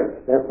head perish.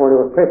 Therefore, to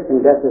a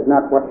Christian, death is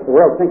not what the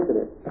world thinks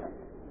it is.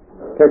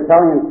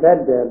 Tertullian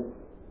said,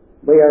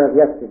 we are of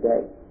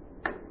yesterday.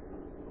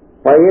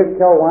 Where you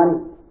kill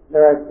one,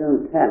 there are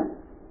soon 10.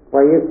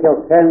 Where you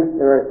kill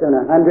 10, there are soon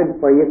 100.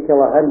 Where you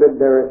kill 100,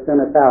 there are soon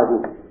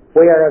 1,000.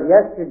 We are of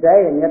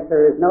yesterday, and yet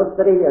there is no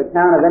city or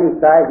town of any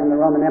size in the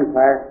Roman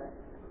Empire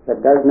that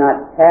does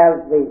not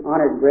have the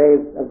honored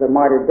graves of the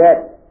martyr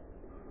dead.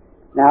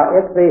 Now,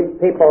 if these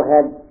people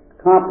had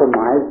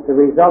compromised, the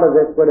result of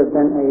this would have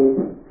been a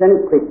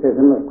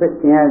syncretism of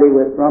Christianity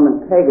with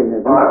Roman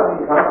paganism. Well, I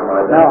don't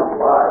compromise. No. That's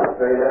a lie,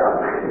 straight out.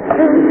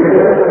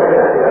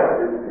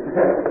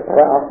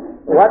 Well,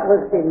 what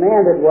was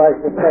demanded was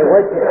that they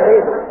worship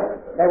Caesar.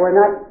 They were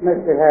not,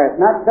 Mr. Harris,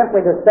 not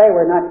simply to say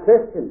we're not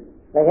Christians.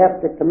 They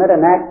have to commit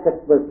an act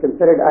that was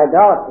considered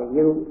idolatry.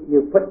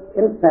 You put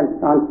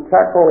incense on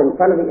charcoal in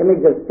front of the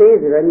image of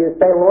Caesar and you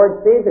say,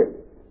 Lord Caesar.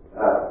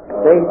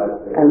 See?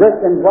 And this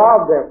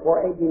involved,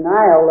 therefore, a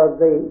denial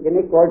of the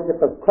unique lordship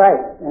of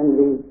Christ and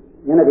the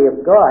unity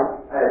of God.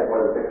 I had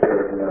one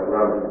picture of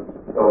Roman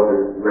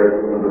soldiers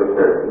racing into a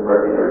church and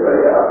working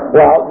everybody out.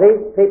 Well,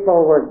 these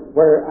people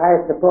were,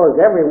 I suppose,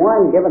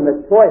 everyone given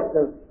the choice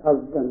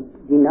of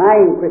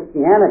denying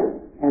Christianity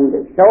and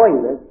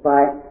showing this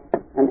by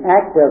an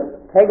act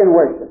of pagan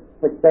worship,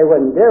 which they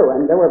wouldn't do.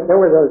 And there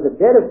were those that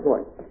did, of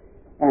course.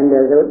 And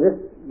this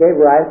gave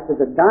rise to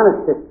the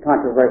Donatist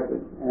controversy.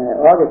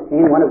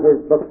 Augustine, one of his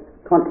books,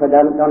 Contra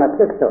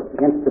Donatistos,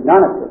 against the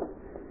Donatists.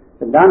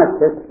 The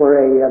Donatists were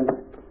a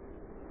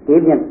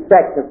deviant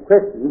sect of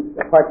Christians,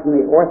 apart from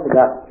the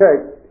Orthodox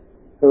Church,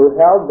 who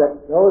held that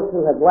those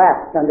who had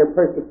lapsed under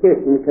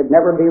persecution could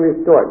never be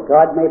restored.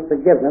 God may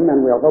forgive them,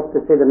 and we'll hope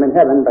to see them in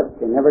heaven, but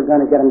you're never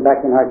going to get them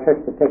back in our church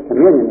to take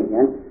communion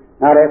again,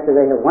 not after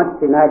they have once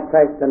denied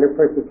Christ under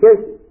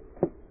persecution.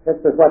 This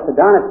was what the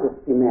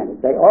Donatists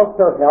demanded. They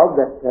also held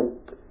that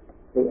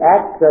the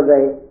acts of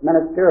a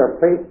minister or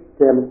priest,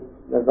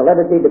 the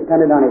validity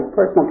depended on his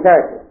personal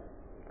character.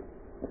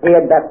 If he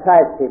had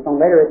baptized people,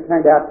 and later it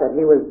turned out that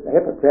he was a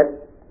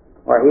hypocrite,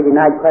 or he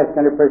denied Christ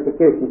under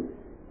persecution,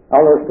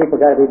 all those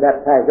people got to be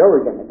baptized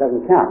over again. It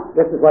doesn't count.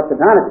 This is what the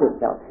Donatists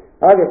held.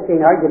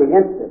 Augustine argued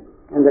against it,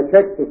 and the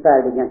church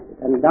decided against it,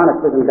 and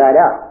Donatism died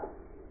out.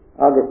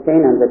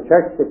 Augustine and the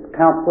church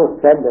council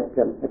said that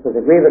it was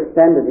a grievous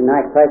sin to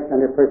deny Christ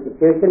under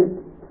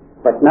persecution,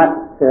 but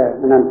not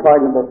an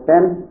unpardonable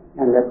sin,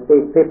 and that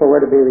these people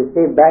were to be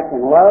received back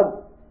in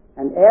love.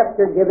 And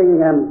after giving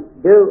them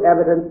due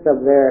evidence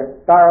of their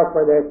sorrow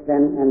for their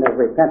sin and of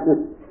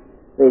repentance,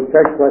 the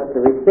church was to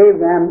receive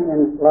them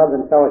in love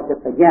and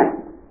fellowship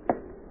again.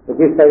 Would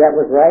you say that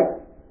was right?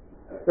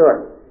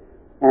 Sure.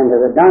 And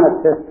the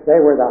Donatists, they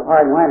were the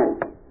hardliners,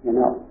 you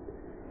know.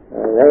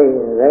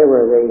 They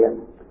were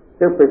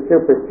the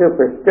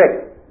super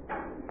strict.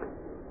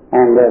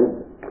 And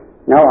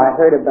I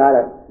heard about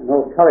an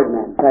old colored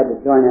man tried to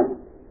join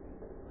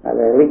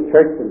the elite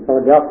church in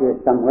Philadelphia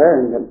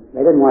somewhere, and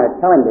they didn't want to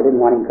tell him. They didn't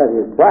want him because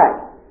he was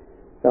black.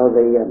 So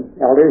the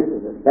elders,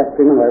 the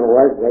vestryman, whatever it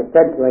was, they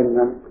said to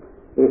him,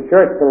 "Be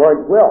sure it's the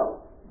Lord's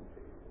will.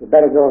 You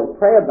better go and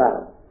pray about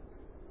it."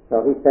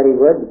 So he said he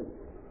would.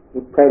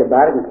 He prayed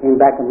about it and came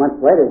back a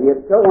month later. "Do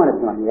you still want to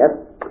join?" "Yes."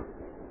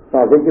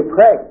 "Well, did you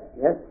pray?"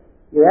 "Yes."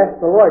 "You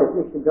asked the Lord if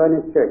you should join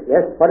His church?"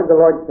 "Yes." "What did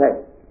the Lord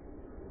say?"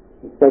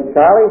 He said,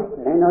 "Charlie,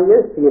 it ain't no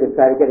use for you to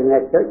try to get in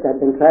that church. I've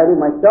been trying to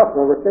myself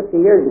for over 50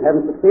 years and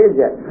haven't succeeded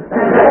yet."